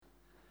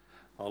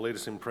I'll lead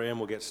us in prayer and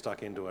we'll get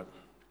stuck into it.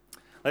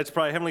 Let's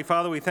pray. Heavenly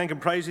Father, we thank and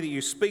praise you that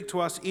you speak to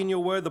us in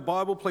your word, the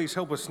Bible. Please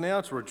help us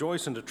now to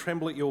rejoice and to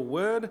tremble at your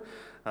word,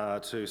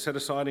 to set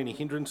aside any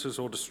hindrances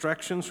or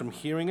distractions from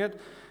hearing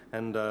it,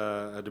 and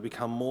to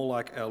become more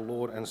like our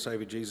Lord and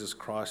Saviour Jesus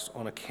Christ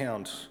on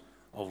account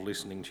of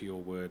listening to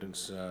your word.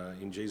 It's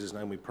in Jesus'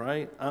 name we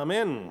pray.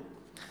 Amen.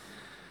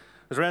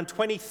 It was around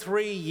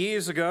 23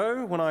 years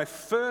ago when I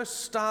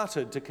first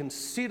started to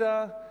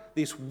consider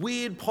this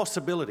weird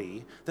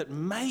possibility that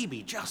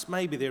maybe, just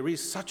maybe, there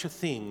is such a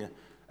thing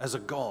as a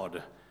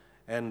God.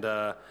 And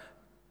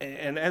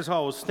as I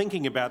was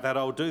thinking about that,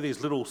 I would do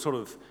these little sort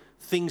of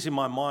things in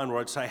my mind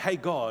where I'd say, hey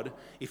God,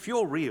 if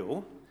you're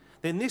real,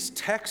 then this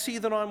taxi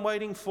that I'm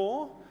waiting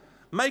for,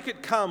 make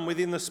it come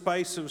within the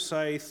space of,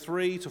 say,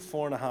 3 to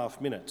 4.5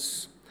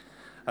 minutes.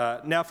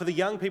 Now, for the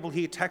young people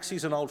here, taxi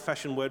is an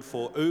old-fashioned word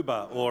for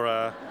Uber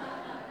or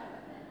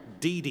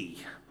Didi.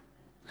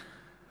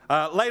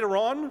 Later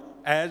on,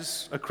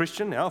 as a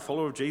Christian, now a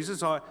follower of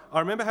Jesus, I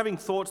remember having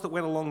thoughts that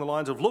went along the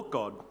lines of, look,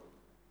 God,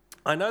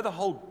 I know the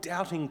whole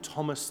doubting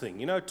Thomas thing.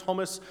 You know,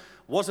 Thomas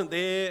wasn't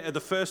there at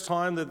the first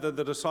time that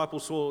the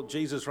disciples saw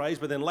Jesus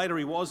raised, but then later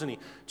he was, and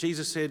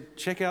Jesus said,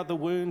 check out the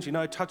wounds,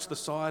 touch the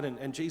side,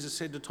 and Jesus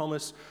said to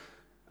Thomas,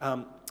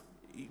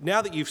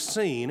 now that you've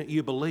seen,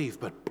 you believe,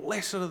 but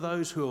blessed are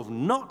those who have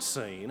not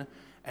seen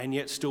and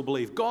yet still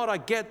believe. God, I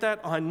get that,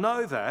 I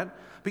know that,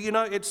 but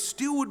it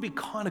still would be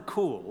kind of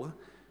cool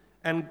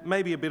and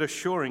maybe a bit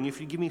assuring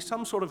if you give me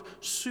some sort of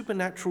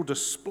supernatural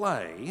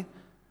display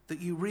that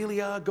you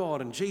really are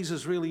God and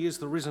Jesus really is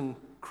the risen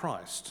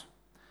Christ.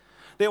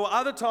 There were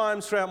other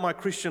times throughout my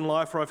Christian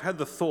life where I've had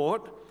the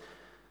thought,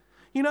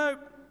 in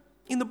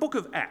the book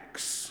of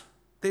Acts,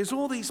 there's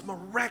all these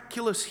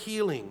miraculous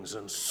healings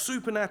and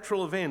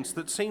supernatural events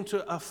that seem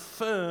to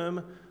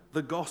affirm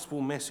the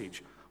gospel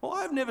message. Well,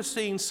 I've never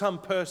seen some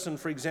person,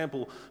 for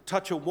example,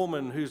 touch a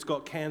woman who's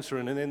got cancer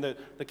and then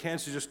the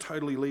cancer just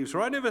totally leaves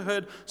her. I never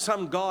heard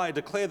some guy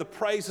declare the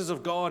praises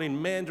of God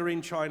in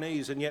Mandarin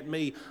Chinese and yet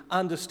me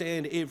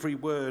understand every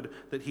word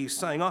that he's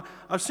saying.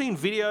 I've seen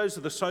videos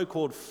of the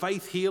so-called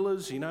faith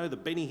healers, the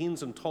Benny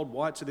Hinns and Todd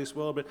Whites of this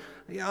world, but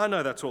I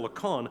know that's all a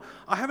con.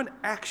 I haven't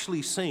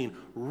actually seen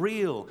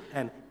real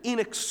and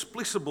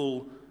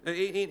inexplicable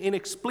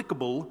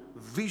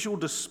visual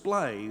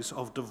displays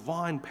of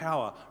divine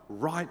power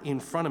right in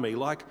front of me,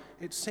 like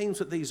it seems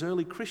that these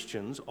early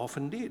Christians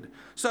often did.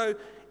 So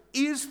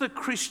is the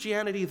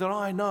Christianity that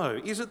I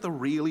know, is it the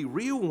really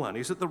real one?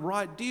 Is it the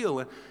right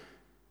deal?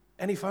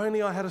 And if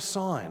only I had a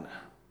sign,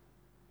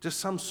 just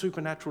some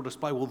supernatural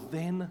display, well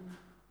then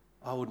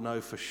I would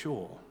know for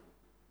sure.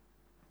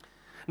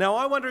 Now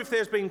I wonder if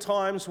there's been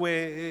times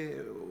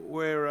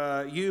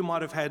where you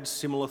might have had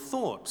similar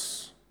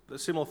thoughts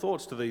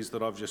to these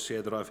that I've just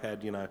shared, that I've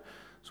had,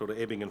 sort of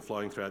ebbing and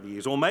flowing throughout the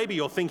years. Or maybe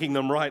you're thinking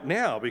them right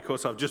now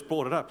because I've just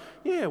brought it up.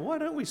 Yeah, why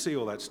don't we see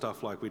all that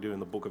stuff like we do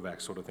in the book of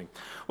Acts sort of thing?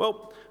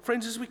 Well,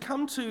 friends, as we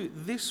come to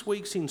this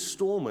week's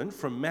instalment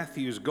from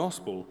Matthew's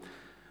Gospel,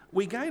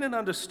 we gain an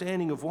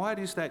understanding of why it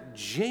is that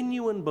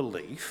genuine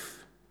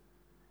belief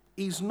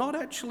is not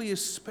actually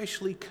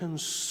especially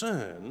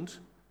concerned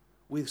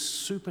with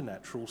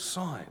supernatural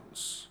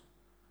signs.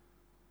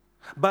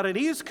 But it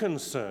is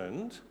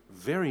concerned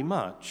very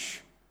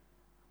much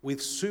with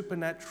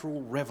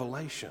supernatural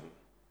revelation.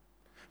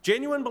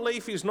 Genuine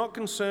belief is not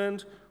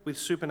concerned with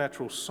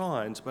supernatural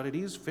signs, but it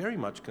is very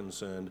much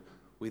concerned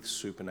with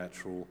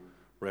supernatural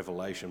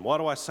revelation. Why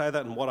do I say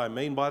that and what I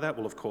mean by that?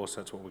 Well, of course,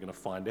 that's what we're going to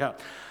find out.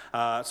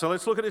 So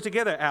let's look at it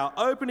together. Our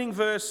opening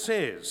verse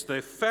says,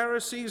 the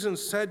Pharisees and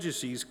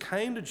Sadducees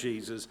came to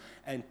Jesus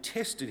and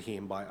tested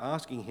him by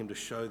asking him to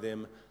show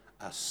them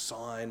a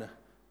sign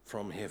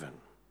from heaven.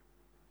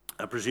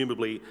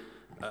 Presumably,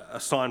 a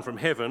sign from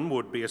heaven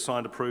would be a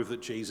sign to prove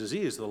that Jesus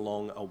is the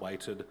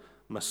long-awaited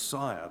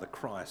Messiah, the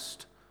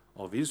Christ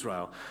of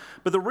Israel.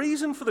 But the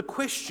reason for the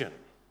question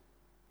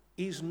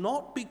is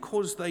not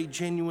because they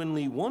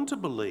genuinely want to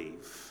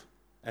believe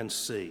and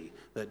see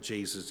that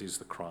Jesus is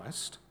the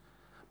Christ,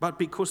 but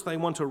because they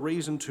want a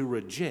reason to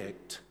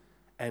reject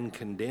and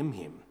condemn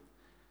him.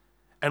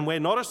 And we're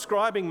not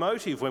ascribing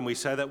motive when we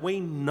say that.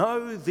 We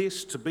know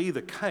this to be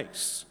the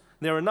case.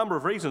 There are a number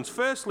of reasons.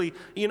 Firstly,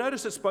 you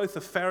notice it's both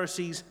the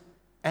Pharisees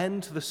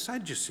and the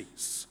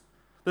Sadducees,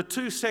 the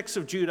two sects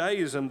of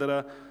Judaism that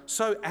are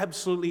so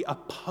absolutely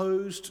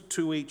opposed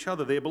to each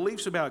other. Their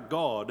beliefs about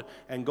God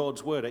and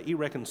God's word are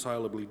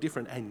irreconcilably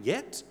different, and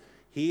yet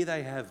here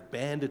they have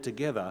banded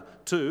together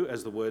to,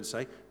 as the words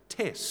say,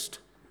 test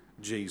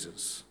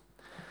Jesus.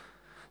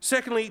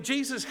 Secondly,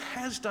 Jesus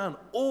has done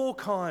all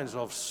kinds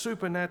of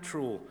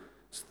supernatural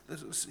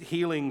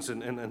healings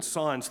and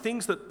signs,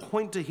 things that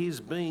point to his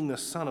being the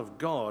Son of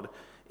God,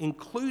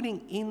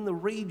 including in the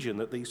region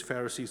that these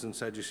Pharisees and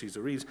Sadducees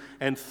are in.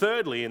 And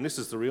thirdly, and this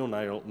is the real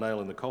nail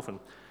in the coffin,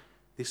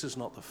 this is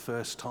not the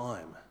first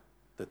time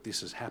that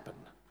this has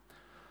happened.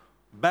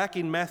 Back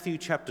in Matthew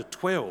chapter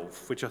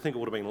 12, which I think it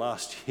would have been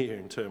last year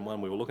in term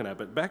 1 we were looking at,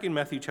 but back in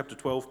Matthew chapter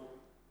 12,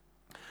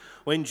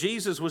 when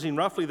Jesus was in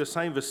roughly the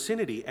same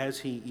vicinity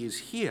as he is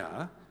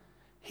here,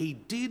 he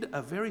did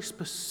a very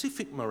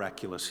specific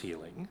miraculous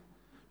healing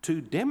to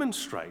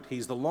demonstrate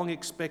he's the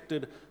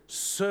long-expected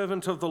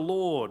servant of the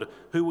Lord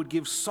who would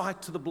give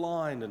sight to the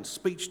blind and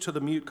speech to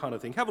the mute kind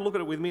of thing. Have a look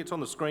at it with me. It's on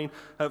the screen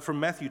from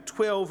Matthew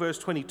 12, verse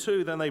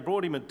 22. Then they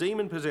brought him a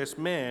demon-possessed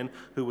man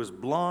who was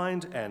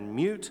blind and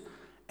mute,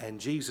 and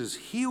Jesus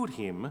healed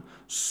him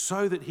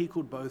so that he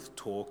could both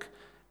talk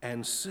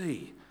and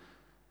see.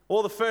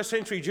 All the first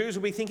century Jews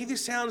will be thinking,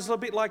 this sounds a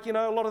bit like, a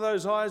lot of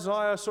those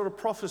Isaiah sort of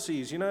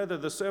prophecies,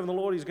 the servant of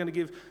the Lord, he's going to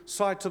give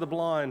sight to the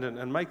blind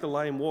and make the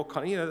lame walk,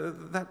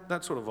 that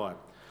sort of vibe.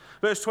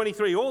 Verse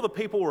 23, all the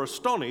people were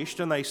astonished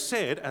and they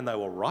said, and they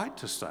were right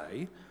to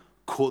say,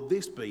 could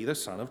this be the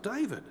son of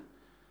David?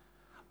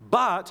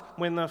 But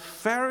when the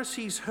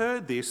Pharisees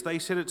heard this, they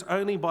said it's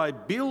only by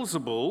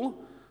Beelzebul,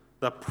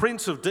 the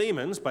prince of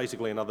demons,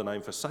 basically another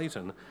name for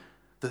Satan,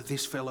 that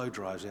this fellow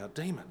drives out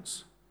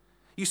demons.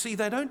 You see,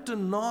 they don't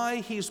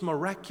deny his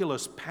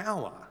miraculous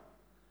power,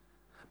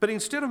 but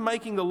instead of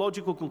making the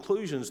logical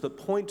conclusions that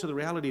point to the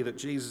reality that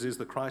Jesus is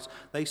the Christ,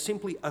 they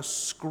simply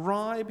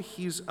ascribe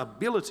his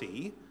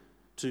ability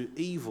to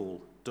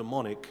evil,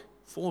 demonic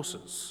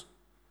forces.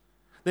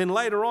 Then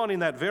later on in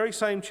that very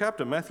same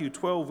chapter, Matthew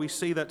 12, we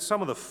see that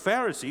some of the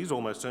Pharisees,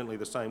 almost certainly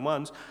the same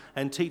ones,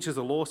 and teachers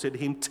of the law said to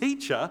him,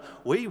 "Teacher,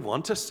 we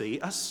want to see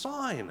a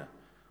sign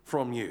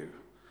from you.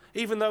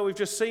 Even though we've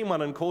just seen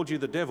one and called you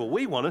the devil,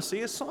 we want to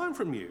see a sign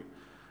from you."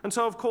 And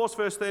so, of course,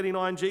 verse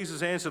 39,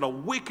 Jesus answered, "A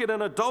wicked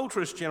and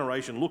adulterous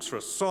generation looks for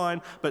a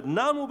sign, but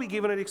none will be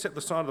given it except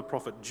the sign of the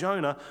prophet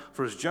Jonah.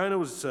 For as Jonah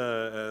was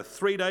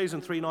 3 days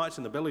and 3 nights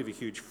in the belly of a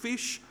huge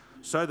fish,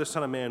 so the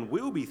Son of Man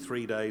will be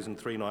 3 days and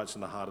 3 nights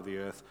in the heart of the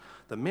earth.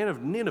 The men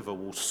of Nineveh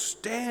will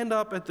stand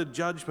up at the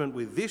judgment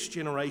with this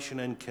generation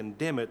and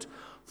condemn it,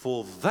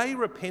 for they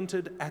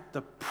repented at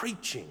the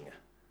preaching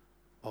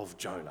of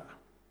Jonah."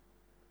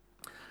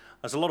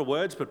 That's a lot of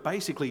words, but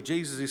basically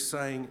Jesus is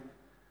saying,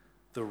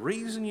 the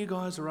reason you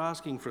guys are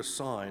asking for a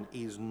sign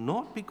is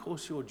not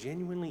because you're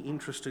genuinely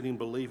interested in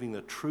believing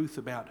the truth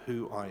about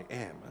who I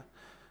am,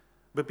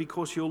 but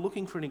because you're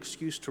looking for an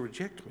excuse to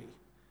reject me,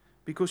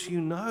 because you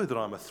know that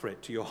I'm a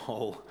threat to your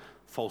whole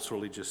false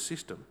religious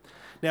system.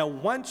 Now,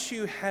 once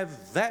you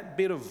have that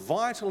bit of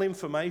vital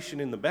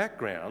information in the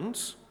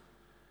background,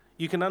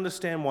 you can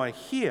understand why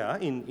here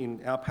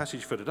in our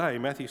passage for today,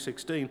 Matthew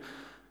 16,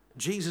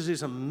 Jesus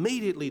is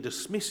immediately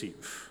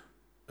dismissive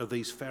of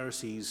these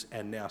Pharisees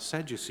and now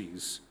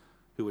Sadducees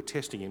who were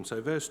testing him. So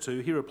verse 2,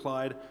 he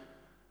replied,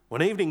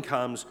 "When evening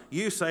comes,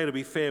 you say it'll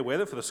be fair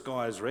weather, for the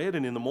sky is red,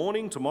 and in the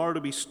morning, tomorrow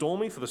it'll be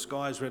stormy, for the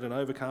sky is red and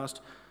overcast.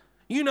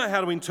 You know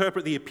how to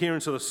interpret the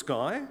appearance of the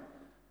sky,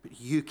 but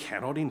you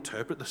cannot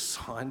interpret the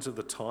signs of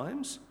the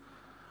times.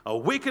 A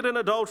wicked and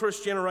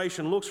adulterous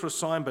generation looks for a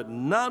sign, but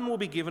none will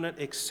be given it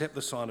except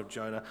the sign of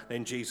Jonah."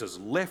 Then Jesus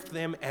left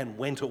them and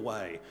went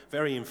away.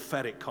 Very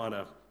emphatic kind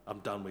of, I'm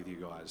done with you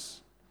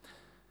guys.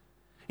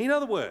 In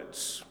other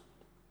words,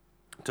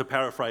 to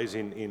paraphrase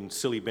in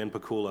silly Ben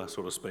Pakula,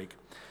 so to speak,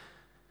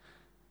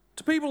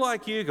 to people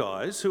like you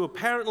guys who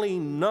apparently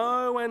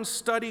know and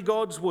study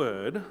God's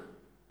word,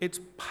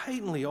 it's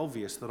patently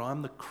obvious that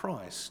I'm the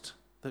Christ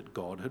that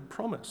God had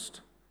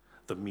promised.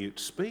 The mute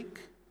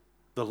speak,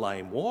 the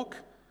lame walk.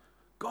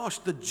 Gosh,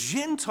 the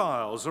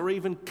Gentiles are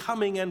even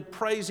coming and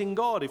praising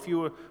God. If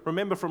you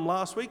remember from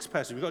last week's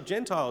passage, we've got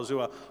Gentiles who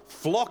are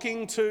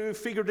flocking to,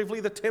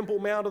 figuratively, the Temple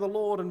Mount of the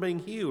Lord and being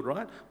healed,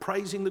 right?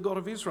 Praising the God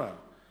of Israel.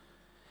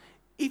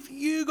 If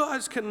you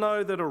guys can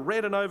know that a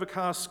red and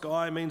overcast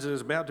sky means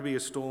there's about to be a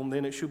storm,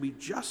 then it should be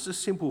just as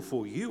simple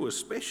for you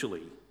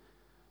especially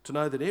to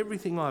know that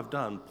everything I've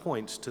done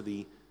points to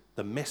the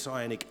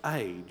messianic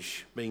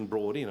age being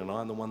brought in, and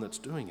I'm the one that's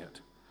doing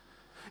it.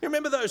 You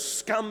remember those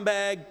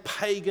scumbag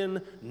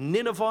pagan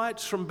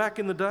Ninevites from back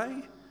in the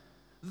day?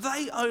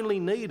 They only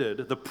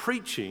needed the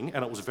preaching,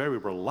 and it was very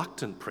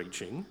reluctant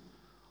preaching,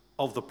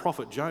 of the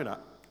prophet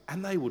Jonah,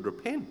 and they would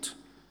repent.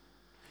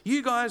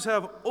 You guys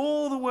have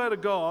all the word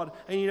of God,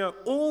 and you know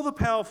all the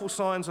powerful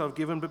signs I've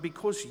given, but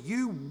because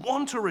you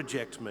want to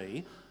reject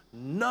me,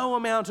 no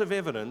amount of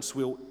evidence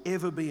will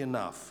ever be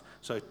enough.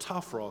 So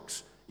tough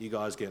rocks, you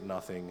guys get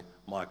nothing,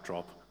 mic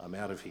drop, I'm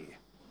out of here.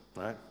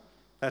 Right?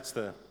 That's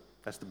the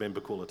Ben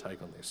Pakula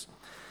take on this.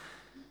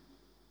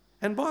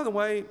 And by the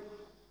way,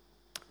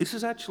 this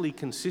has actually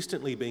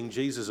consistently been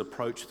Jesus'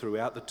 approach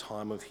throughout the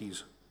time of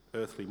his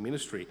earthly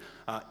ministry.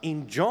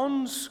 In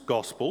John's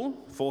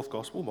gospel, fourth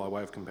gospel by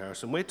way of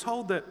comparison, we're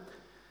told that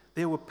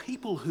there were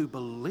people who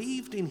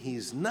believed in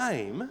his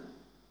name,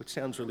 which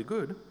sounds really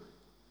good,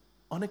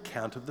 on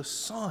account of the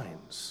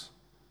signs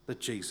that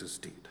Jesus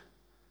did.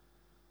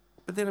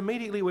 But then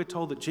immediately we're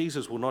told that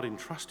Jesus will not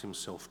entrust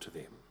himself to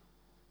them.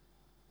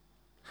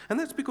 And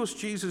that's because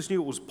Jesus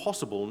knew it was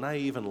possible, nay,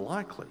 even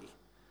likely,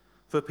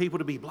 for people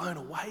to be blown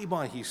away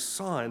by his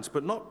signs,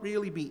 but not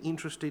really be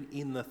interested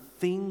in the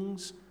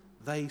things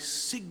they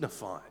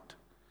signified.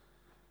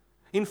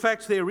 In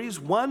fact, there is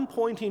one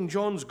point in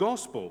John's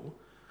gospel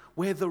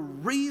where the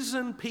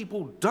reason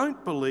people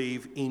don't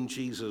believe in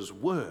Jesus'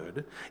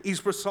 word is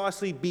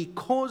precisely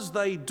because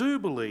they do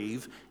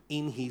believe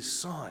in his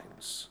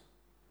signs.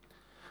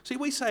 See,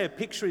 we say a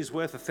picture is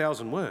worth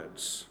 1,000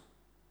 words.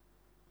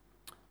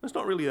 It's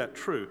not really that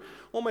true.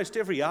 Almost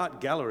every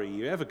art gallery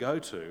you ever go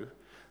to,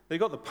 they've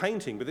got the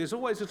painting, but there's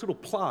always this little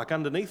plaque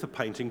underneath the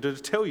painting to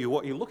tell you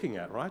what you're looking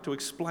at, right? To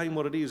explain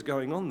what it is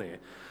going on there.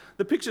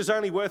 The picture's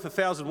only worth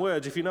 1,000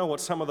 words if you know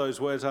what some of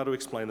those words are to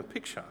explain the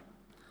picture.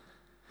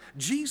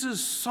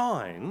 Jesus'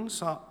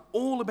 signs are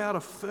all about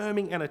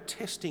affirming and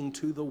attesting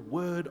to the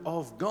Word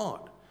of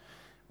God.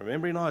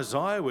 Remember in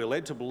Isaiah, we're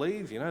led to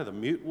believe, the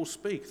mute will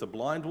speak, the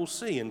blind will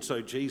see, and so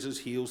Jesus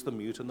heals the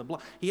mute and the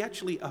blind. He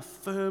actually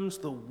affirms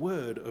the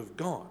Word of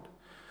God.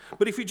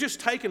 But if you're just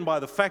taken by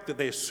the fact that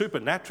they're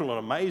supernatural and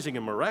amazing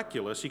and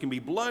miraculous, you can be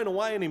blown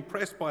away and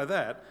impressed by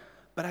that,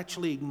 but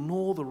actually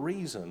ignore the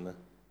reason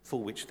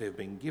for which they've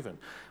been given.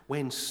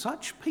 When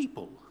such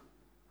people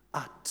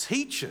are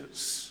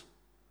teachers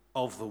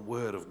of the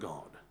Word of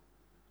God,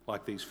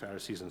 like these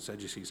Pharisees and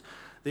Sadducees,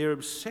 their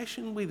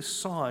obsession with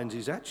signs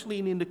is actually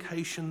an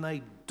indication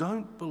they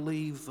don't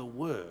believe the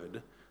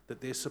word that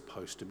they're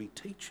supposed to be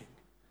teaching.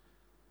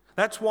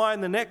 That's why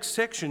in the next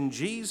section,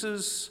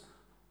 Jesus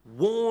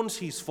warns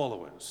his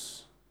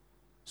followers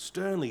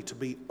sternly to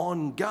be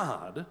on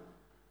guard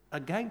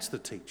against the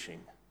teaching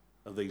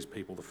of these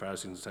people, the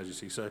Pharisees and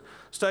Sadducees. So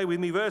stay with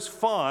me. Verse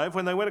 5,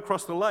 when they went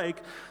across the lake,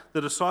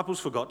 the disciples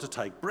forgot to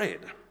take bread.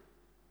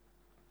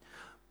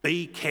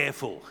 Be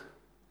careful,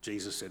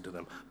 Jesus said to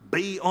them.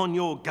 Be on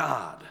your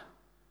guard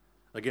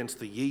against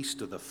the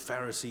yeast of the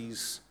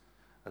Pharisees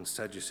and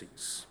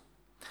Sadducees.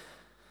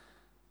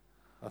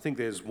 I think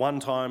there's one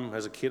time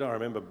as a kid I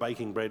remember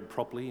baking bread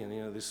properly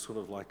and, this sort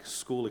of like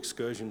school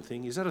excursion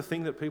thing. Is that a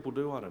thing that people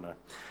do? I don't know.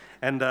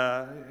 And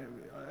I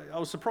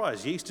was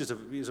surprised. Yeast is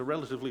a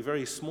relatively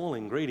very small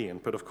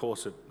ingredient, but of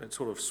course it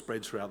sort of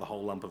spreads throughout the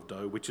whole lump of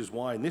dough, which is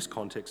why in this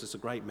context it's a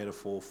great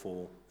metaphor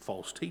for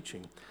false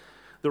teaching.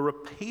 The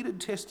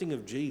repeated testing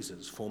of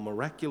Jesus for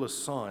miraculous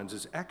signs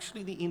is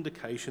actually the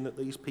indication that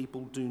these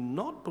people do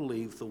not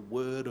believe the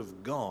word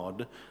of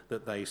God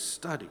that they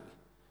study.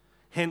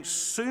 Hence,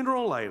 sooner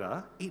or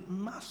later, it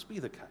must be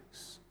the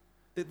case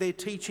that their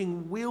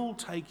teaching will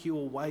take you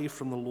away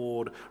from the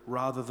Lord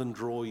rather than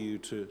draw you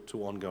to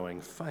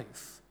ongoing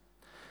faith.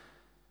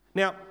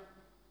 Now,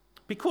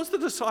 because the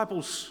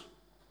disciples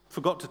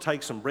forgot to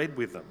take some bread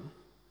with them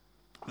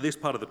for this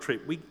part of the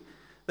trip,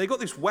 they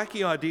got this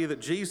wacky idea that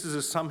Jesus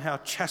is somehow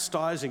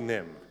chastising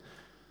them,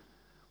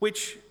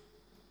 which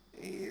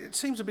it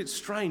seems a bit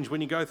strange when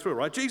you go through it,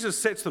 right? Jesus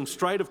sets them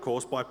straight, of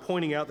course, by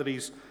pointing out that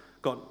he's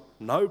got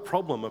no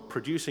problem of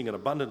producing an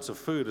abundance of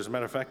food. As a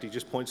matter of fact, he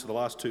just points to the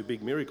last two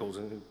big miracles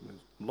and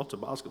lots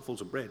of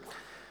basketfuls of bread.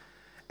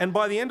 And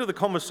by the end of the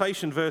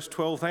conversation, verse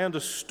 12, they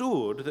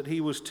understood that he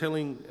was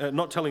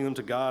not telling them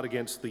to guard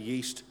against the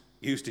yeast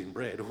used in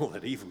bread. Oh,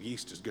 that evil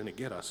yeast is going to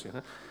get us,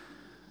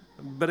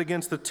 but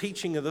against the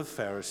teaching of the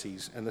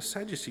Pharisees and the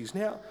Sadducees.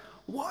 Now,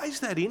 why is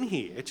that in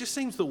here? It just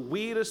seems the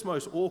weirdest,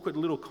 most awkward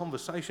little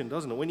conversation,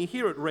 doesn't it? When you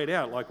hear it read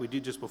out like we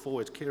did just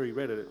before, as Kerry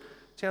read it, it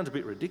sounds a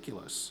bit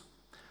ridiculous.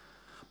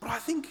 But I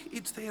think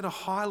it's there to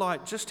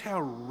highlight just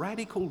how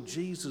radical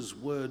Jesus'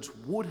 words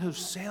would have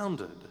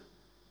sounded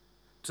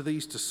to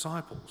these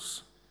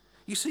disciples.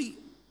 You see,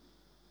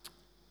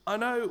 I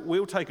know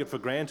we'll take it for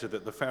granted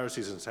that the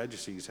Pharisees and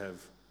Sadducees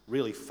have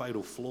really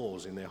fatal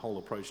flaws in their whole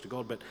approach to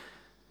God, but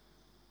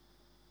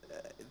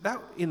that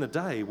in the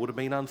day would have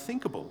been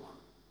unthinkable.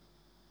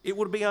 It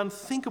would be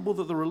unthinkable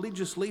that the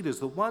religious leaders,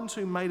 the ones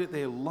who made it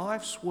their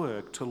life's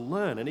work to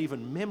learn and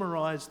even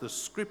memorize the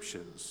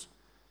scriptures,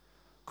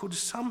 could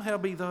somehow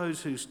be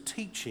those whose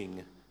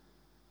teaching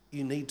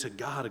you need to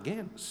guard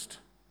against.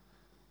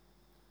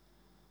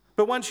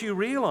 But once you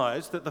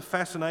realise that the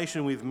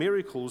fascination with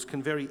miracles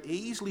can very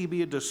easily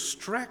be a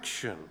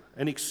distraction,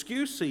 an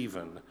excuse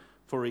even,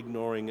 for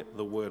ignoring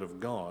the Word of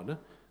God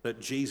that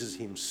Jesus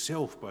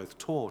himself both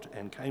taught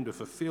and came to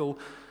fulfill,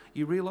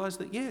 you realise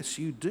that yes,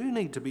 you do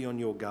need to be on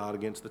your guard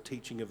against the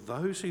teaching of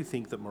those who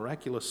think that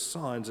miraculous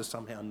signs are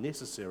somehow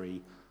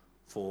necessary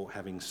for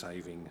having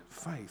saving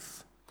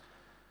faith.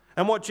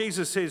 And what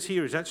Jesus says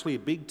here is actually a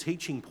big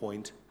teaching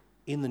point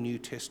in the New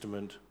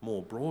Testament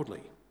more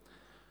broadly.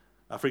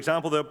 For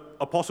example, the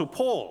Apostle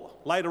Paul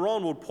later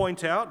on would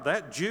point out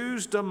that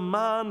Jews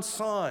demand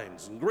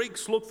signs and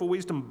Greeks look for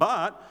wisdom,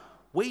 but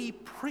we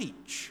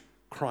preach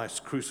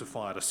Christ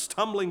crucified, a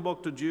stumbling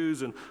block to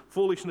Jews and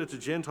foolishness to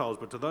Gentiles,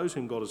 but to those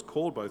whom God has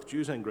called, both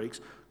Jews and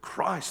Greeks,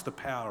 Christ the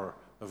power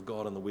of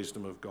God and the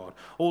wisdom of God.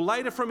 Or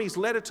later from his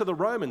letter to the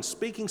Romans,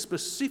 speaking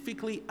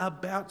specifically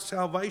about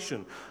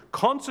salvation.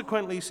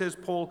 Consequently, says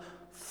Paul,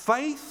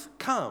 faith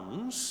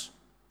comes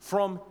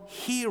from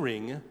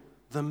hearing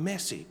the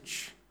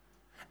message,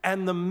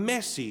 and the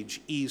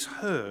message is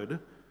heard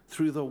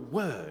through the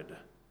word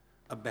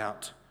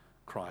about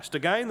Christ.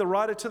 Again, the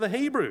writer to the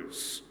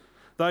Hebrews,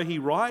 though he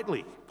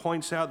rightly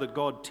points out that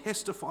God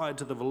testified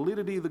to the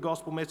validity of the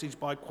gospel message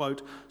by,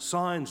 quote,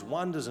 signs,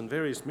 wonders, and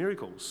various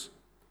miracles,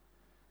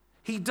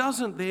 he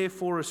doesn't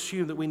therefore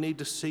assume that we need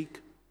to seek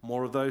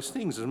more of those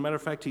things. As a matter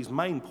of fact, his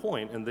main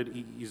point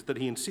is that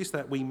he insists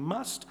that we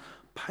must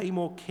pay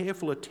more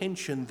careful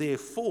attention,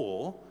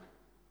 therefore,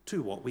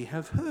 to what we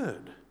have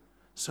heard.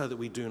 so that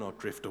we do not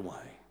drift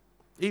away,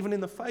 even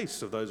in the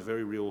face of those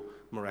very real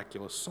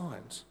miraculous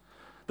signs.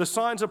 The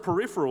signs are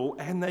peripheral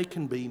and they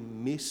can be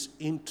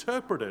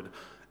misinterpreted,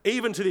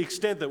 even to the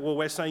extent that, well,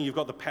 we're saying you've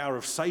got the power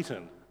of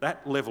Satan,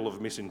 that level of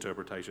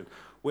misinterpretation.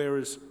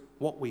 Whereas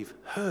what we've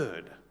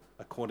heard,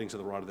 according to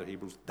the writer of the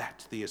Hebrews,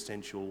 that's the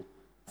essential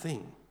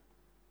thing.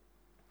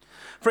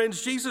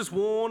 Friends, Jesus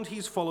warned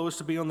his followers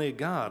to be on their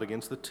guard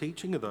against the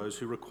teaching of those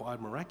who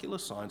required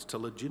miraculous signs to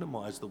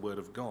legitimise the word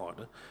of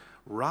God,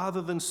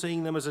 rather than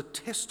seeing them as a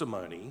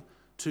testimony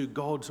to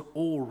God's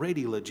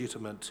already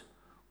legitimate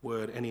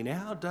word. And in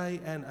our day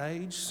and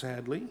age,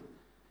 sadly,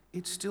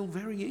 it's still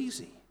very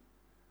easy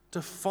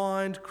to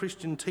find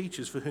Christian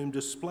teachers for whom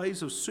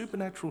displays of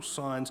supernatural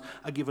signs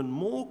are given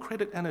more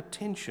credit and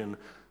attention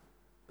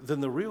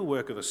than the real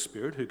work of the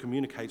Spirit who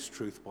communicates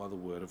truth by the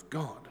word of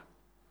God.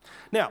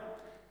 Now,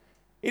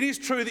 it is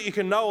true that you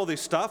can know all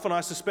this stuff, and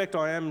I suspect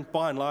I am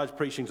by and large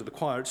preaching to the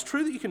choir. It's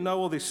true that you can know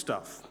all this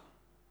stuff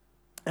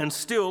and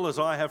still, as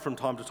I have from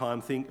time to time,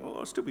 think, oh,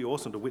 it'd still be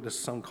awesome to witness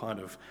some kind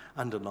of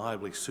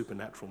undeniably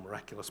supernatural,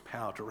 miraculous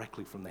power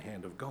directly from the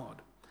hand of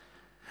God.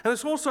 And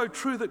it's also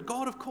true that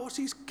God, of course,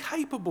 is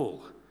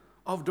capable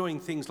of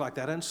doing things like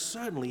that and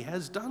certainly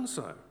has done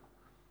so.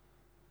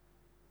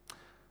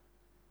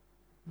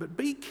 But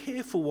be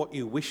careful what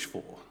you wish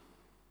for,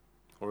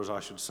 or as I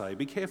should say,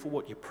 be careful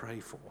what you pray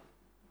for.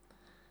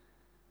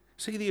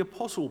 See, the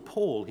Apostle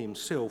Paul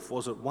himself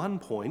was at one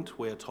point,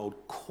 we're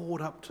told,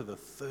 caught up to the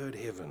third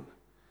heaven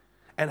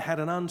and had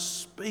an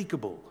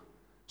unspeakable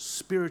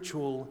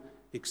spiritual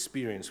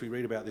experience. We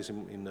read about this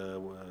in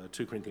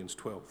 2 Corinthians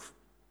 12.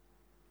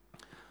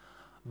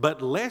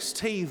 But lest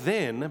he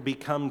then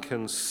become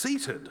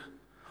conceited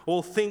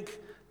or think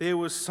there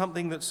was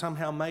something that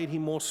somehow made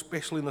him more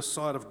special in the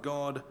sight of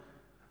God,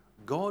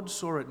 God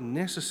saw it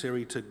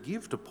necessary to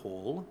give to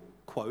Paul,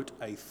 quote,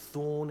 a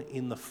thorn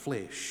in the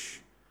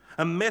flesh,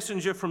 a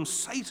messenger from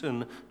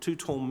Satan to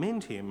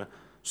torment him,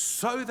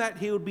 so that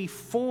he would be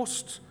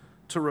forced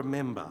to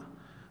remember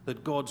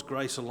that God's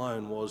grace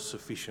alone was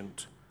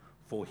sufficient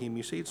for him.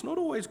 You see, it's not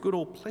always good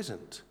or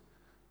pleasant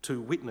to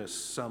witness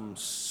some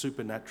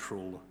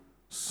supernatural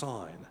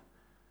sign,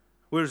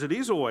 whereas it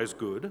is always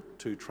good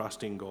to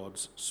trust in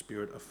God's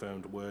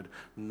Spirit-affirmed word,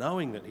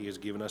 knowing that he has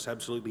given us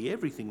absolutely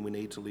everything we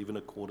need to live in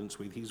accordance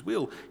with his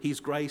will. His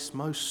grace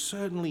most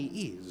certainly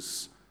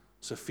is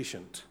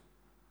sufficient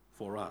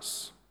for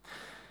us.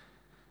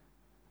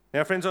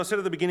 Now, friends, I said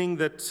at the beginning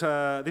that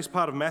this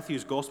part of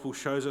Matthew's gospel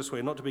shows us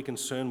we're not to be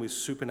concerned with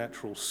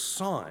supernatural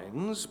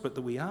signs, but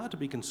that we are to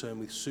be concerned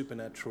with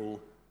supernatural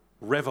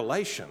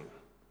revelation.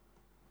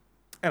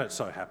 And it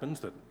so happens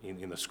that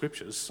in the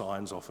scriptures,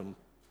 signs often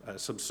are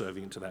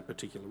subservient to that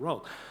particular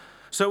role.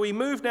 So we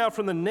move now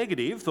from the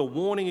negative, the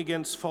warning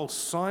against false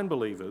sign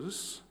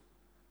believers,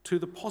 to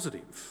the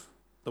positive,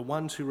 the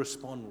ones who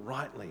respond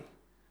rightly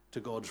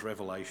to God's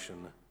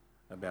revelation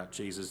about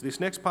Jesus. This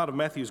next part of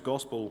Matthew's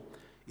gospel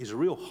is a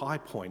real high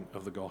point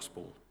of the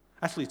gospel.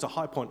 Actually, it's a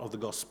high point of the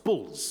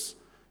gospels.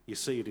 You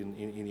see it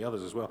in the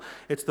others as well.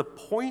 It's the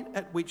point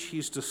at which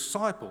his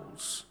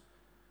disciples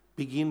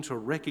begin to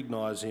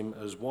recognise him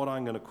as what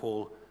I'm going to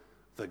call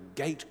the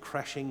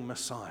gate-crashing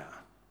Messiah.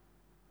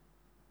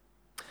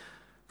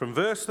 From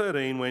verse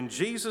 13, when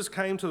Jesus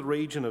came to the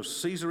region of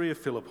Caesarea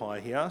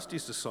Philippi, he asked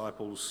his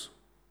disciples,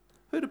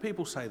 "Who do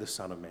people say the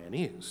Son of Man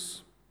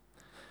is?"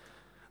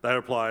 They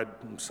replied,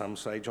 "Some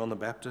say John the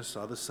Baptist,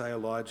 others say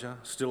Elijah,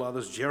 still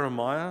others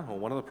Jeremiah or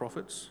one of the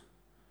prophets."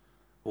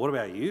 "What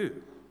about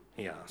you?"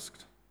 he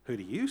asked. "Who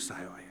do you say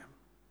I am?"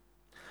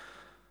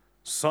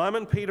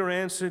 Simon Peter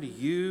answered,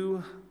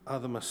 "You are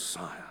the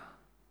Messiah,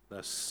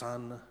 the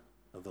Son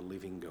of the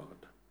living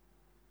God."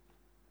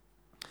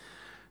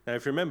 Now,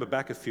 if you remember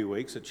back a few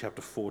weeks at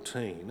chapter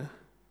 14,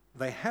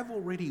 they have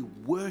already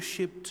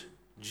worshipped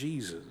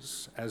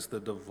Jesus as the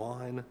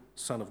divine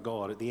Son of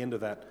God at the end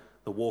of that,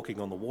 the walking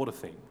on the water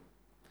thing.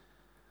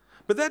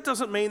 But that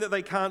doesn't mean that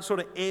they can't sort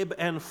of ebb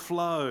and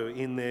flow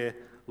in their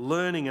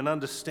learning and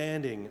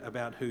understanding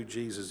about who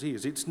Jesus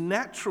is. It's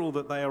natural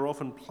that they are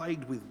often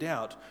plagued with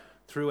doubt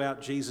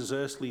throughout Jesus'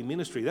 earthly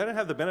ministry. They don't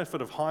have the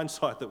benefit of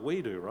hindsight that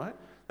we do, right?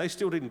 They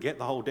still didn't get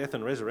the whole death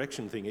and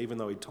resurrection thing, even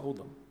though he told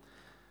them.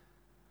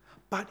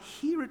 But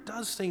here it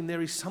does seem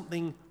there is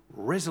something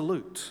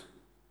resolute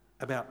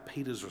about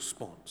Peter's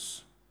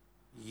response.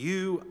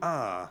 You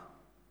are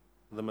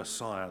the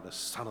Messiah, the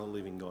Son of the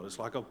living God. It's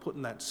like I'm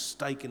putting that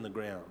stake in the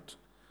ground.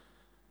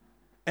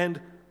 And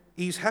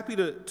he's happy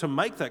to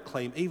make that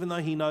claim, even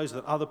though he knows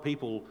that other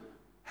people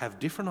have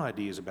different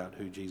ideas about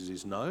who Jesus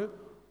is. No,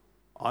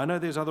 I know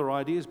there's other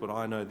ideas, but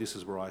I know this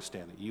is where I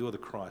stand, that you are the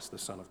Christ, the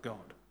Son of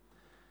God.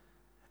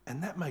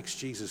 And that makes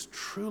Jesus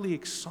truly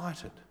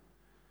excited,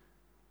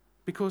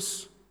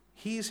 because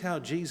here's how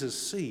Jesus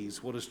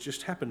sees what has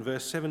just happened.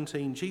 Verse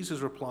 17, Jesus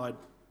replied,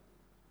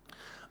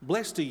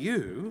 "Blessed are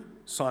you,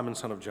 Simon,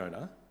 son of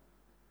Jonah,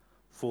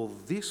 for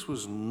this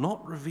was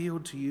not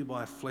revealed to you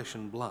by flesh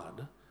and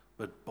blood,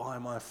 but by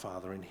my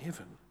Father in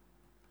heaven.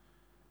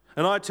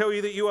 And I tell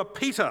you that you are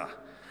Peter,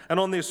 And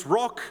on this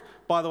rock,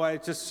 by the way,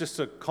 it's just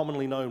a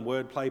commonly known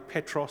wordplay.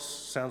 Petros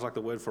sounds like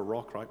the word for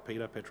rock, right?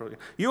 Peter, Petros.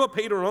 You are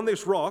Peter, and on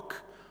this rock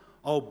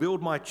I'll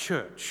build my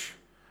church,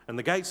 and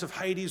the gates of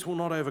Hades will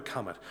not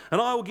overcome it. And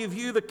I will give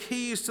you the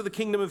keys to the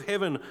kingdom of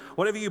heaven.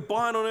 Whatever you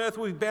bind on earth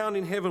will be bound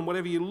in heaven.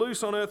 Whatever you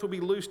loose on earth will be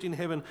loosed in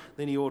heaven.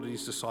 Then he ordered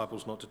his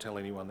disciples not to tell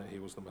anyone that he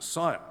was the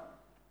Messiah.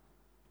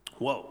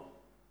 Whoa,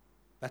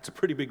 that's a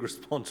pretty big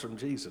response from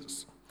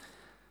Jesus.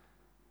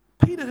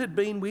 Peter had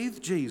been with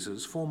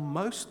Jesus for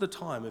most of the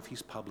time of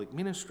his public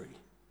ministry.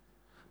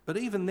 But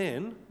even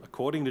then,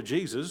 according to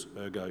Jesus,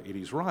 ergo it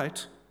is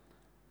right,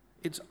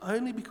 it's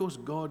only because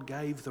God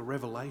gave the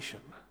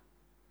revelation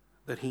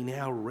that he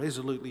now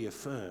resolutely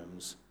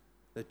affirms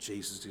that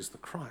Jesus is the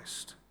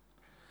Christ.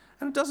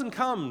 And it doesn't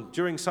come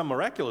during some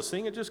miraculous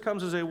thing, it just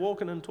comes as they're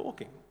walking and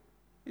talking.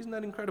 Isn't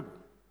that incredible?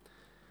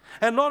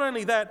 And not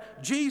only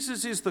that,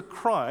 Jesus is the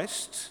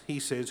Christ, he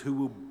says, who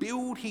will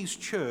build his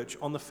church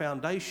on the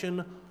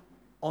foundation,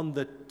 on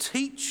the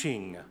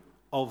teaching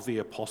of the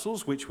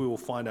apostles, which we will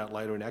find out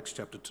later in Acts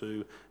chapter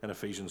 2 and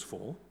Ephesians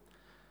 4,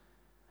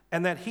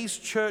 and that his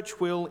church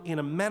will, in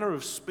a manner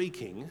of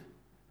speaking,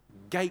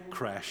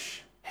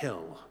 gatecrash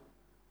hell.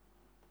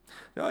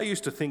 Now, I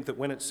used to think that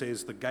when it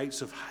says the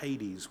gates of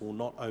Hades will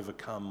not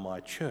overcome my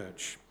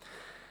church,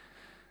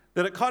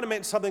 that it kind of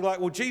meant something like,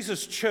 well,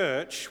 Jesus'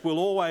 church will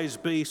always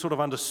be sort of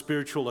under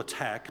spiritual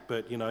attack,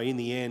 but, in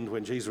the end,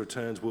 when Jesus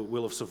returns,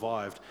 we'll have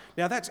survived.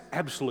 Now, that's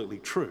absolutely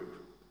true.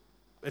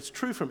 It's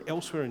true from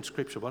elsewhere in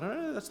Scripture, but I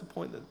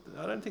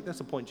don't think that's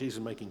the point Jesus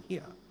is making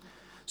here.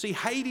 See,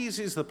 Hades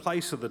is the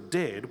place of the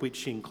dead,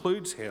 which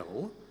includes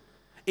hell.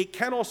 It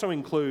can also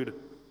include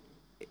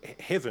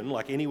heaven,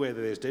 like anywhere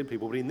that there's dead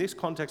people, but in this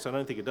context, I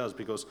don't think it does,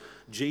 because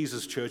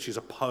Jesus' church is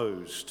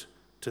opposed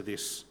to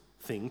this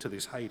thing, to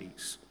this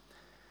Hades.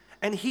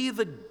 And here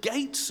the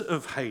gates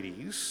of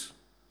Hades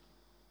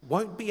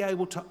won't be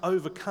able to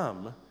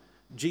overcome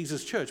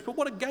Jesus' church. But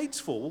what are gates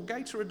for? Well,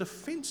 gates are a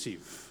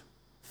defensive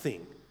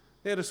thing.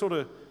 They're to sort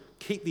of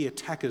keep the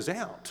attackers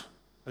out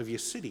of your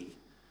city.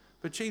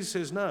 But Jesus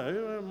says,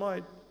 no,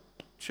 my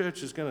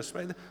church is going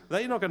to...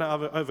 They're not going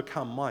to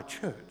overcome my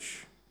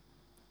church.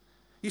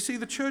 You see,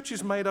 the church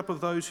is made up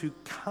of those who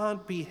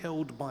can't be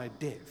held by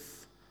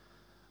death,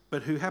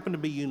 but who happen to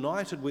be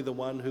united with the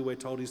one who we're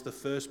told is the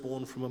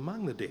firstborn from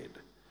among the dead.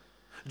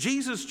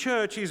 Jesus'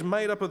 church is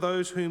made up of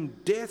those whom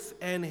death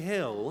and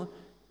hell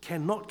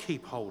cannot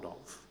keep hold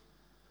of,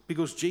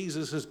 because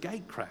Jesus has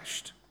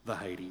gatecrashed the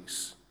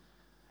Hades.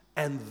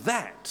 And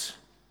that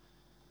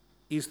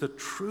is the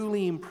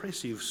truly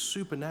impressive,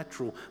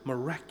 supernatural,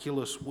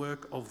 miraculous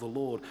work of the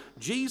Lord.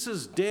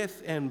 Jesus'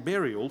 death and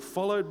burial,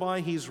 followed by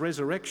his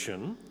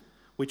resurrection,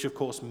 which of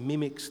course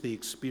mimics the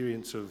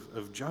experience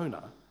of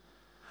Jonah,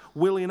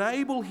 will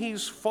enable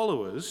his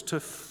followers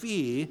to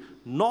fear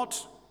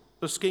not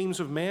the schemes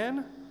of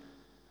man,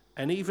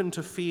 and even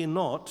to fear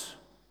not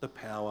the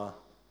power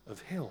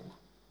of hell.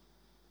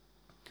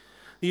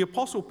 The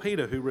Apostle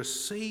Peter, who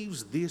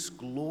receives this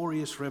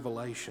glorious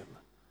revelation,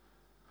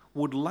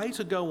 would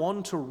later go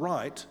on to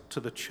write to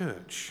the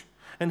church.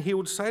 And he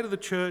would say to the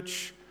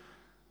church,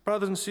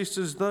 brothers and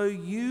sisters, though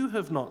you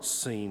have not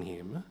seen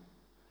him,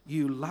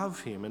 you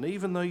love him. And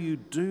even though you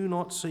do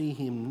not see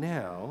him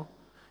now,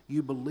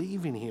 you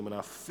believe in him and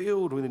are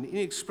filled with an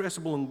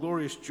inexpressible and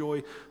glorious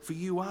joy, for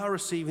you are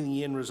receiving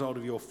the end result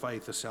of your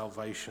faith, the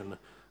salvation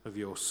of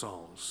your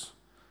souls.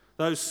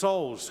 Those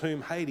souls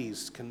whom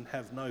Hades can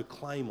have no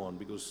claim on,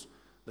 because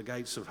the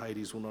gates of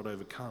Hades will not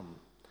overcome.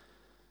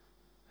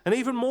 And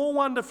even more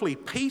wonderfully,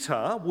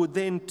 Peter would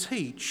then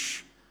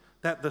teach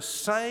that the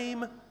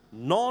same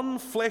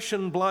non-flesh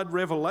and blood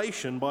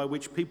revelation by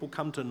which people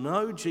come to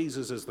know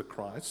Jesus as the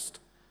Christ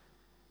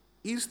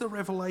is the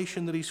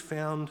revelation that is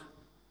found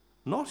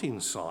not in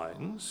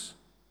signs,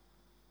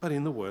 but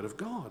in the Word of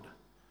God.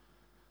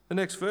 The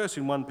next verse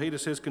in 1 Peter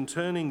says,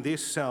 concerning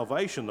this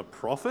salvation, the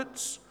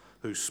prophets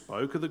who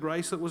spoke of the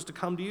grace that was to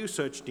come to you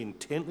searched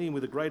intently and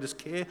with the greatest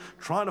care,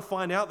 trying to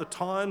find out the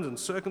times and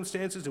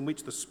circumstances in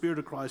which the Spirit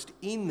of Christ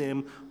in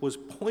them was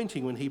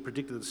pointing when he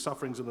predicted the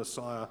sufferings of the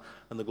Messiah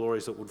and the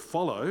glories that would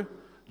follow.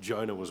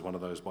 Jonah was one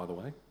of those, by the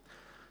way.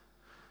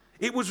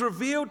 It was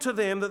revealed to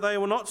them that they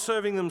were not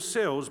serving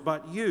themselves,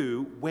 but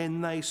you,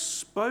 when they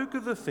spoke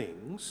of the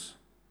things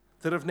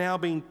that have now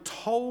been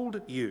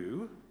told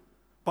you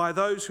by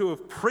those who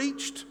have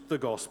preached the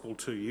gospel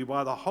to you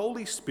by the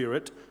Holy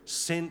Spirit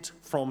sent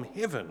from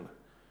heaven.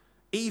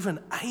 Even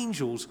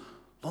angels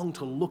long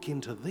to look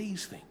into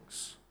these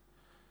things.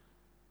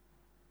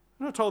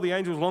 I'm not told the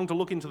angels long to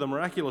look into the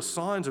miraculous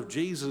signs of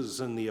Jesus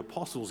and the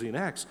apostles in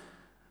Acts.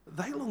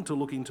 They long to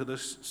look into the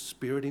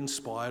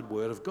Spirit-inspired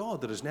word of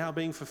God that is now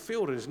being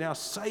fulfilled and is now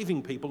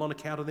saving people on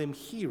account of them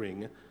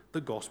hearing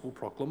the gospel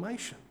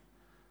proclamation.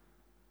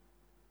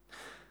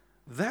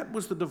 That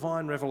was the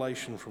divine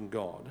revelation from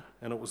God,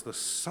 and it was the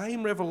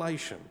same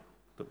revelation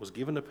that was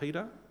given to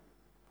Peter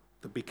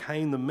that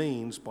became the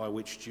means by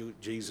which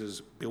Jesus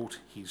built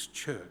his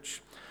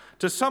church.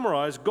 To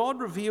summarise,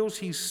 God reveals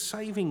his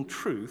saving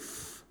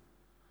truth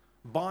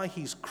by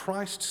his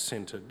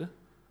Christ-centred,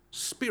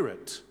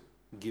 Spirit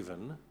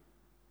given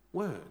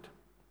word.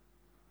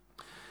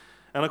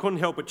 And I couldn't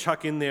help but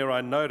chuck in there,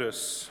 I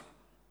notice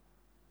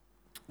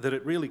that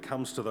it really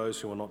comes to those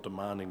who are not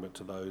demanding, but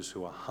to those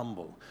who are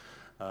humble.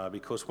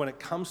 Because when it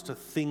comes to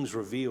things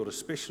revealed,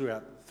 especially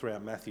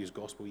throughout Matthew's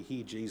gospel, you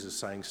hear Jesus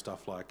saying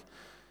stuff like,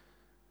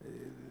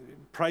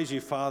 "Praise you,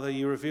 Father,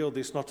 you revealed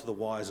this not to the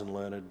wise and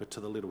learned, but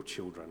to the little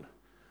children,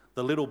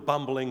 the little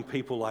bumbling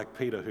people like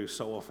Peter who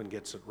so often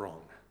gets it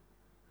wrong.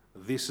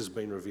 This has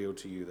been revealed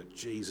to you, that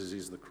Jesus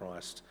is the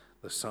Christ,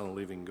 the Son of the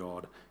living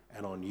God,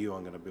 and on you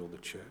I'm going to build the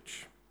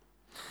church."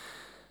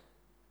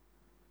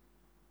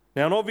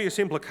 Now, an obvious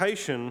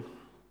implication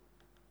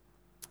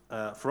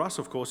for us,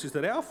 of course, is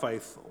that our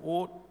faith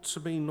ought to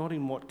be not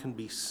in what can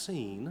be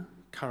seen,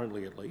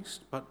 currently at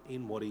least, but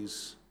in what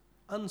is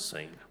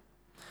unseen.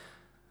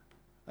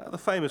 The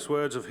famous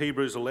words of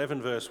Hebrews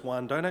 11 verse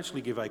 1 don't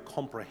actually give a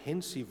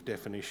comprehensive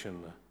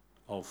definition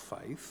of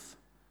faith,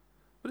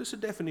 but it's a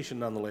definition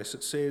nonetheless.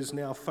 It says,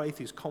 "Now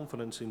faith is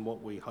confidence in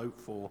what we hope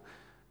for,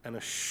 and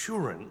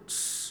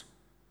assurance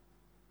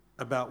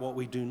about what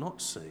we do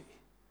not see."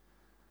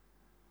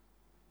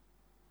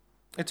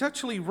 It's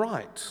actually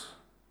right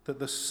that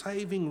the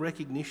saving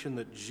recognition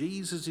that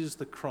Jesus is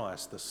the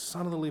Christ, the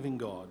Son of the living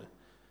God,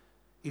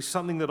 is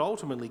something that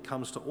ultimately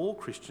comes to all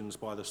Christians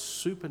by the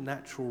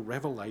supernatural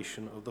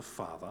revelation of the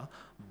Father,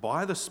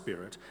 by the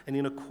Spirit, and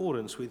in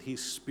accordance with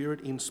his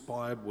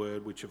Spirit-inspired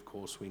word, which of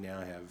course we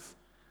now have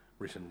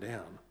written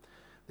down.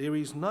 There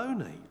is no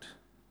need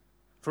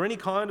for any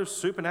kind of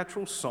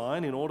supernatural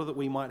sign in order that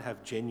we might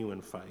have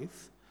genuine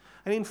faith.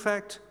 And in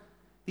fact,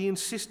 the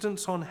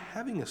insistence on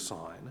having a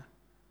sign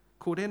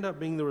could end up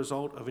being the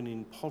result of an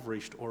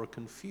impoverished or a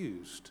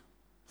confused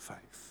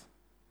faith.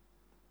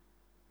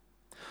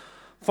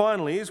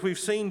 Finally, as we've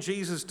seen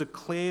Jesus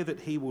declare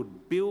that he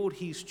would build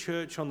his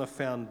church on the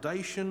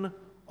foundation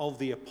of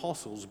the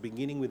apostles,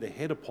 beginning with the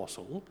head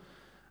apostle,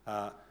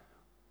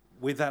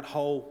 with that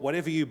whole,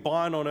 whatever you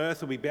bind on earth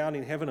will be bound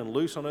in heaven and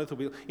loose on earth will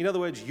be... In other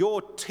words,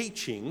 your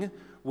teaching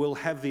will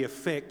have the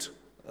effect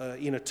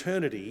in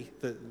eternity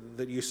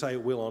that you say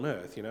it will on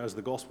earth. You know, as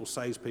the gospel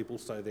saves people,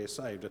 so they're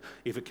saved.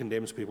 If it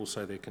condemns people,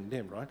 so they're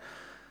condemned, right?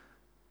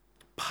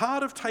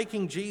 Part of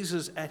taking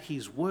Jesus at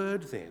his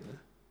word then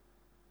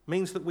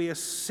means that we are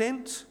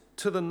sent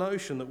to the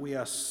notion that we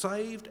are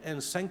saved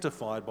and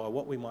sanctified by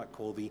what we might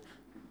call the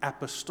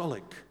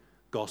apostolic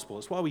gospel.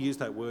 That's why we use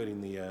that word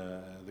in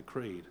the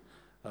creed,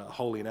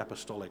 Holy and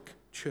Apostolic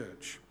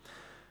Church.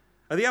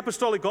 The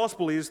apostolic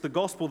gospel is the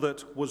gospel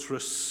that was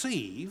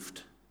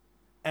received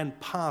and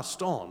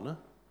passed on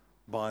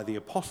by the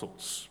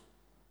apostles.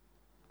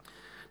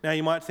 Now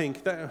you might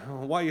think,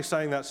 why are you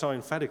saying that so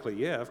emphatically?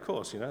 Yeah, of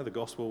course, the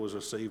gospel was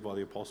received by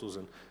the apostles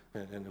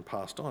and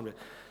passed on.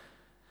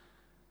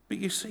 But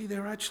you see,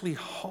 there are actually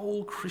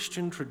whole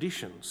Christian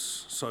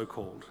traditions,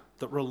 so-called,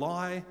 that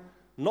rely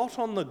not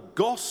on the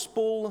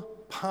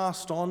gospel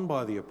passed on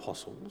by the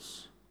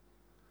apostles,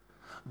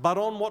 but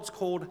on what's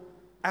called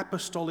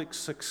apostolic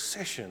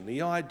succession,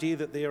 the idea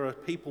that there are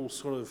people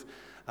sort of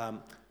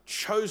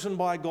chosen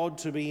by God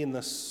to be in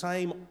the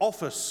same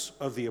office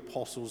of the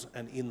apostles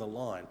and in the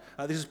line.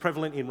 This is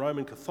prevalent in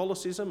Roman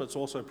Catholicism. It's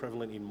also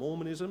prevalent in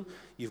Mormonism.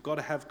 You've got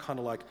to have kind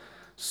of like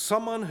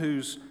someone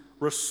who's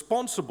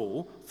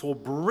responsible for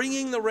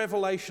bringing the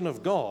revelation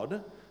of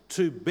God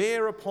to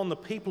bear upon the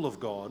people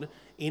of God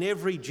in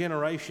every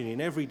generation,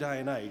 in every day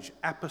and age.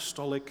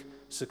 Apostolic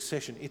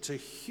succession. It's a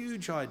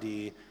huge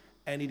idea,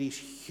 and it is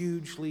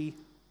hugely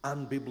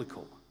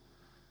unbiblical,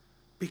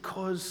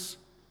 because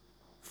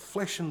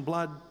flesh and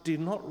blood did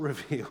not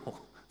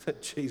reveal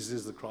that Jesus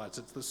is the Christ.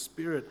 It's the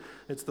Spirit,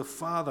 it's the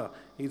Father,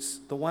 it's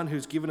the one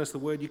who's given us the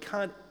word. You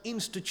can't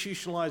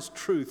institutionalize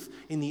truth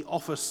in the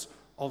office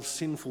of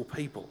sinful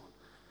people.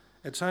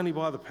 It's only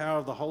by the power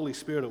of the Holy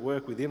Spirit at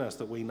work within us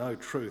that we know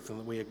truth and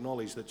that we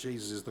acknowledge that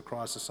Jesus is the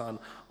Christ, the Son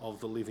of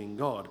the living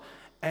God.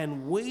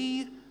 And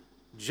we,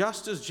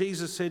 just as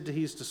Jesus said to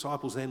his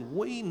disciples then,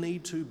 we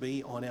need to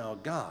be on our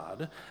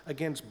guard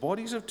against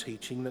bodies of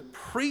teaching that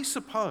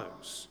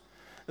presuppose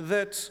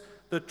that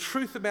the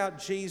truth about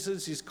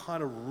Jesus is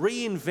kind of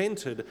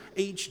reinvented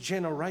each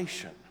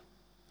generation,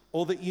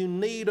 or that you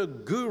need a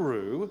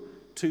guru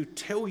to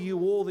tell you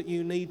all that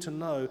you need to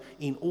know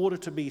in order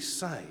to be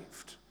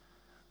saved.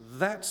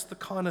 That's the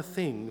kind of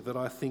thing that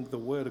I think the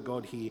Word of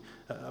God here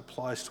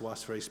applies to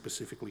us very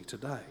specifically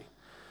today.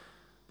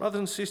 Brothers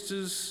and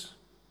sisters,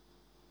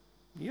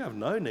 you have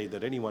no need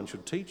that anyone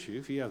should teach you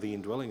if you have the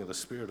indwelling of the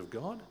Spirit of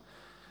God.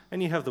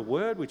 And you have the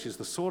Word, which is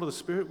the sword of the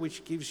Spirit,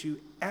 which gives you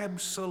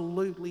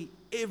absolutely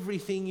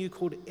everything you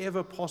could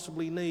ever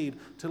possibly need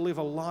to live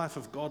a life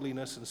of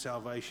godliness and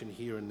salvation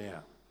here and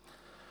now.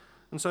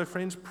 And so,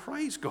 friends,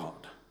 praise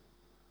God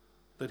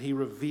that he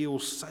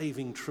reveals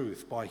saving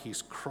truth by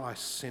his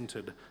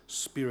Christ-centered,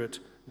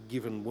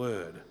 Spirit-given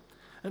Word.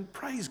 And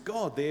praise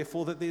God,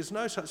 therefore, that there's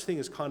no such thing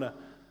as kind of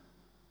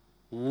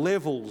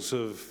levels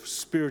of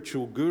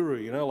spiritual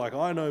guru, like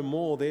I know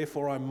more,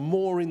 therefore I'm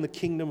more in the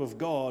kingdom of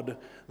God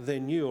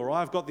than you, or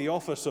I've got the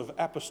office of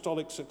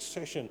apostolic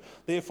succession,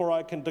 therefore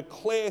I can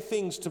declare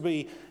things to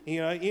be,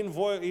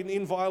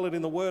 inviolate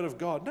in the word of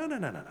God.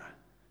 No.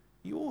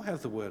 You all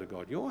have the word of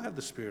God. You all have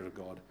the Spirit of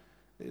God.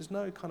 There's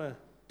no kind of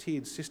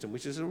tiered system,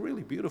 which is a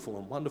really beautiful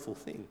and wonderful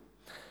thing.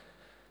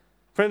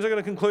 Friends, I'm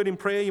going to conclude in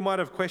prayer. You might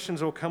have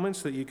questions or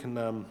comments that you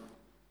can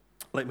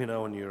let me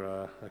know on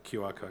your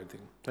QR code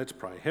thing. Let's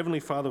pray. Heavenly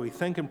Father, we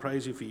thank and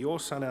praise you for your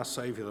Son, our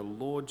Saviour, the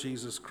Lord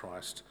Jesus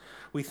Christ.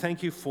 We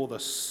thank you for the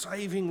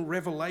saving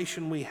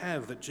revelation we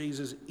have that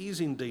Jesus is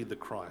indeed the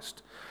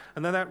Christ,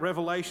 and that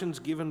revelation's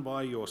given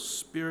by your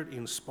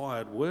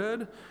Spirit-inspired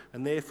word,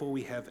 and therefore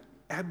we have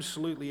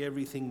absolutely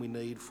everything we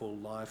need for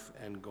life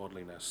and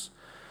godliness.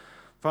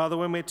 Father,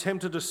 when we're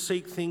tempted to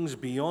seek things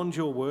beyond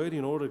your word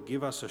in order to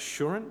give us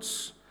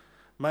assurance,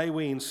 may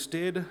we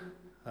instead,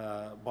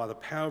 by the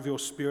power of your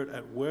Spirit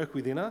at work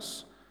within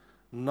us,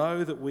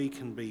 know that we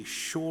can be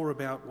sure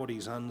about what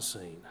is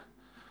unseen.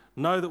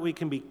 Know that we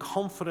can be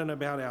confident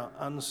about our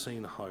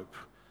unseen hope.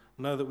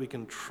 Know that we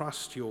can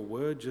trust your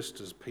word just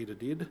as Peter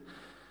did.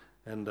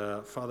 And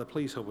Father,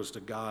 please help us to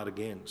guard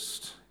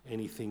against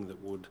anything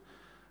that would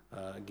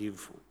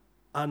give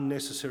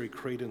unnecessary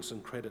credence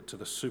and credit to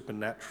the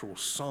supernatural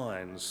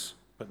signs,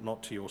 but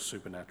not to your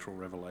supernatural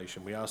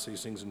revelation. We ask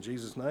these things in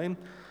Jesus' name.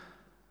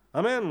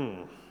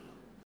 Amen.